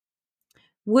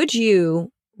Would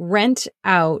you rent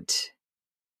out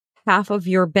half of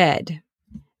your bed,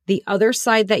 the other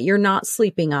side that you're not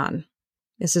sleeping on?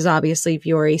 This is obviously if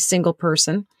you're a single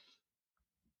person.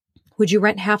 Would you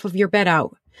rent half of your bed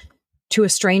out to a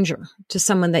stranger, to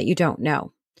someone that you don't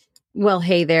know? Well,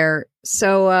 hey there.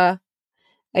 So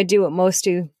I do what most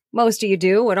of you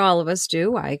do, what all of us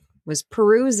do. I was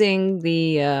perusing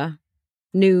the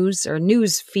news or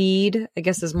news feed, I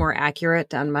guess is more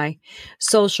accurate, on my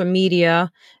social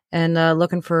media, and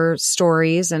looking for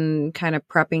stories and kind of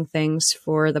prepping things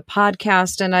for the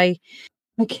podcast. And I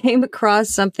came across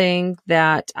something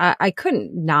that I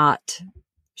couldn't not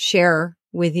share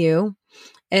with you.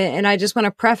 And I just want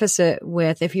to preface it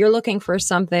with, if you're looking for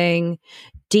something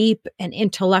deep and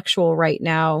intellectual right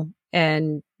now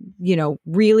and,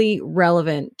 really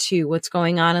relevant to what's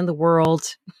going on in the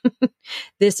world,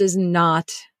 this is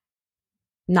not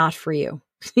for you.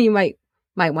 You might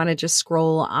want to just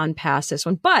scroll on past this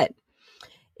one. But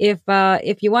if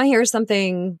you want to hear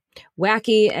something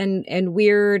wacky and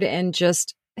weird and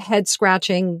just head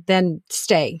scratching, then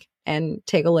stay and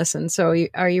take a listen. So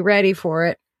are you ready for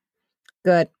it?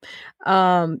 Good.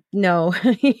 No,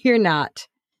 you're not.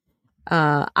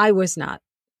 I was not.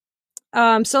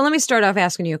 So let me start off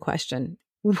asking you a question.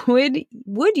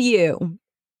 Would you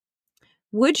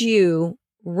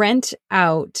rent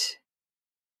out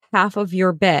half of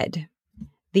your bed,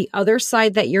 the other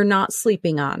side that you're not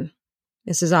sleeping on?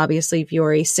 This is obviously if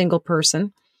you're a single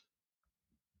person.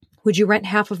 Would you rent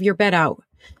half of your bed out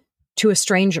to a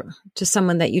stranger, to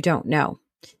someone that you don't know?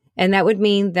 And that would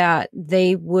mean that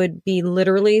they would be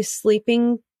literally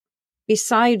sleeping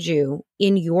beside you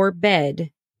in your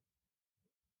bed.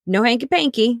 No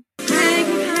hanky-panky.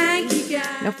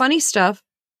 No funny stuff.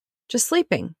 Just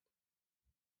sleeping.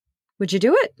 Would you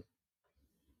do it?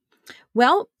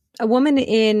 Well, a woman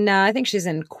in, I think she's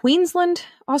in Queensland,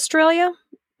 Australia.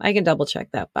 I can double check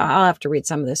that, but I'll have to read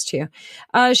some of this to you.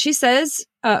 She says,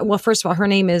 well, first of all, her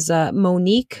name is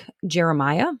Monique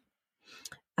Jeremiah.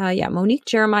 Monique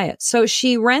Jeremiah. So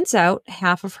she rents out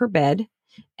half of her bed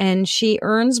and she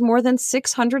earns more than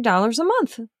 $600 a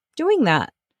month doing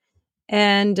that.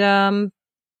 And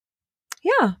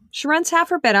she rents half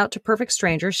her bed out to perfect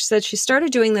strangers. She said she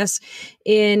started doing this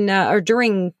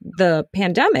during the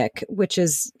pandemic, which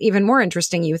is even more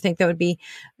interesting. You would think that would be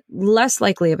less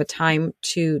likely of a time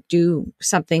to do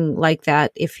something like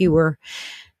that if you were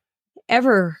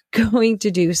ever going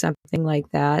to do something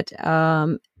like that.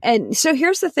 And so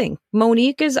here's the thing.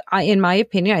 Monique is, in my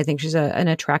opinion, I think she's an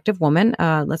attractive woman.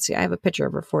 Let's see. I have a picture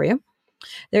of her for you.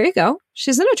 There you go.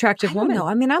 She's an attractive woman.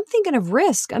 I mean, I'm thinking of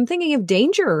risk. I'm thinking of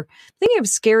danger. I'm thinking of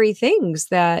scary things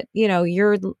that,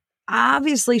 you're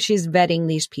obviously she's vetting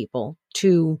these people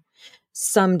to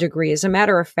some degree. As a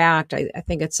matter of fact, I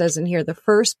think it says in here, the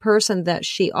first person that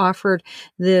she offered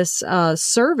this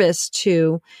service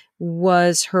to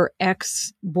was her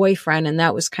ex-boyfriend. And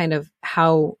that was kind of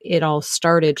how it all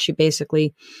started. She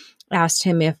basically asked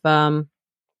him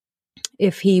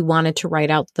if he wanted to write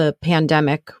out the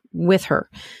pandemic with her,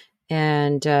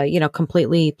 and,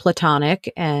 completely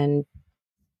platonic, and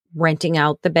renting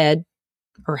out the bed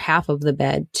or half of the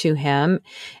bed to him.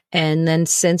 And then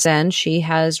since then, she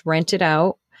has rented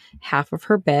out half of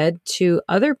her bed to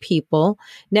other people.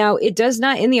 Now, it does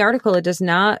not, in the article, it does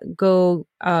not go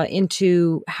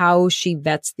into how she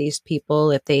vets these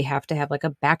people, if they have to have like a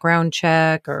background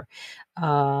check or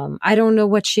I don't know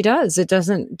what she does. It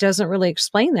doesn't really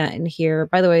explain that in here.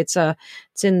 By the way, it's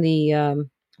in the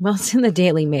it's in the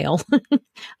Daily Mail.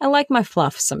 I like my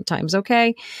fluff sometimes,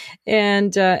 okay?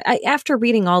 And after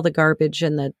reading all the garbage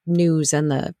and the news and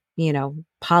the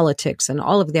politics and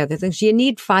all of the other things, you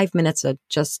need 5 minutes of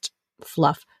just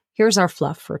fluff. Here's our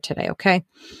fluff for today, okay?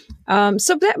 But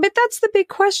that's the big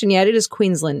question. Yeah, it is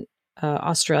Queensland,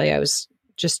 Australia. I was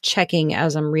just checking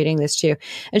as I'm reading this to you,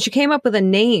 and she came up with a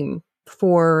name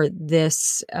for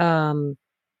this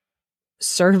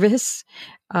service.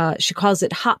 She calls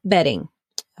it hot bedding.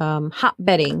 Hot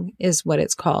bedding is what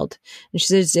it's called. And she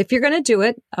says, if you're going to do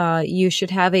it, you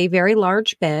should have a very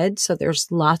large bed, so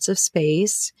there's lots of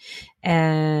space,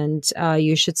 and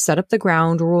you should set up the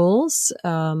ground rules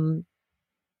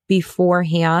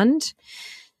beforehand.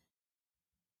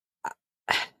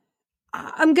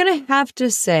 I'm going to have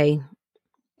to say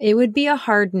it would be a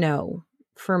hard no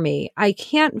for me. I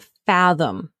can't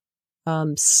fathom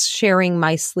sharing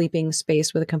my sleeping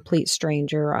space with a complete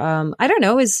stranger. I don't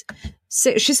know.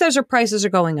 She says her prices are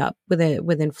going up with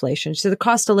inflation. So the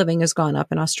cost of living has gone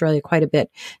up in Australia quite a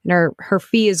bit, and her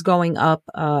fee is going up.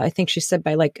 I think she said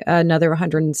by like another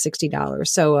 $160.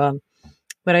 So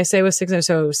what I say was $600,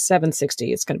 so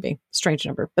 $760. It's going to be a strange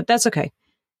number, but that's okay.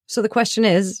 So the question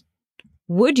is,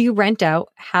 Would you rent out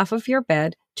half of your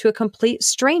bed to a complete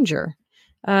stranger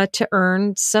to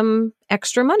earn some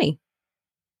extra money?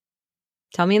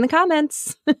 Tell me in the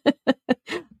comments.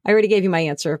 I already gave you my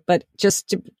answer, but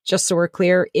just so we're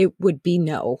clear, it would be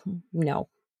no.